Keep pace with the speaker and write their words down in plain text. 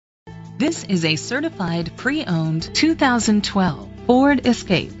This is a certified pre-owned 2012 Ford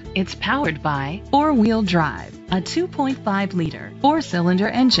Escape. It's powered by four-wheel drive, a 2.5-liter four-cylinder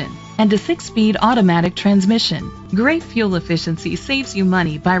engine, and a 6-speed automatic transmission. Great fuel efficiency saves you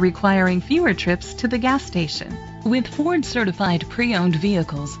money by requiring fewer trips to the gas station. With Ford certified pre-owned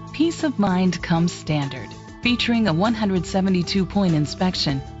vehicles, peace of mind comes standard. Featuring a 172-point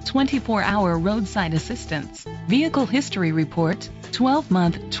inspection, 24-hour roadside assistance, vehicle history report,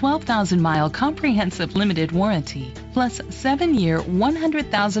 12-month, 12,000-mile comprehensive limited warranty, plus 7-year,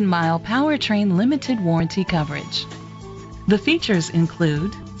 100,000-mile powertrain limited warranty coverage. The features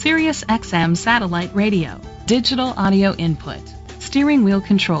include Sirius XM satellite radio, digital audio input, steering wheel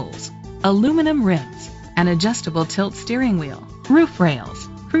controls, aluminum rims, an adjustable tilt steering wheel, roof rails,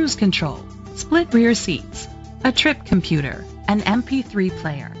 cruise control, split rear seats, a trip computer, an MP3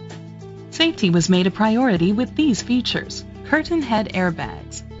 player. Safety was made a priority with these features: curtain head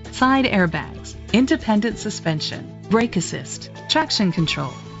airbags, side airbags, independent suspension, brake assist, traction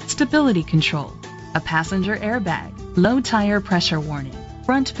control, stability control, a passenger airbag, low tire pressure warning,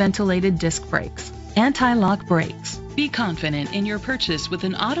 front ventilated disc brakes, anti-lock brakes. Be confident in your purchase with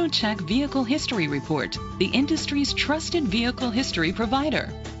an AutoCheck Vehicle History Report, the industry's trusted vehicle history provider.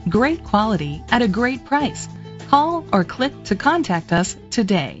 Great quality at a great price. Call or click to contact us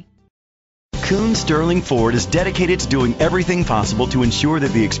today. Koons Sterling Ford is dedicated to doing everything possible to ensure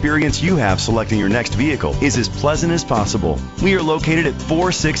that the experience you have selecting your next vehicle is as pleasant as possible. We are located at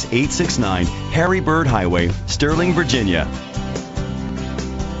 46869 Harry Byrd Highway, Sterling, Virginia.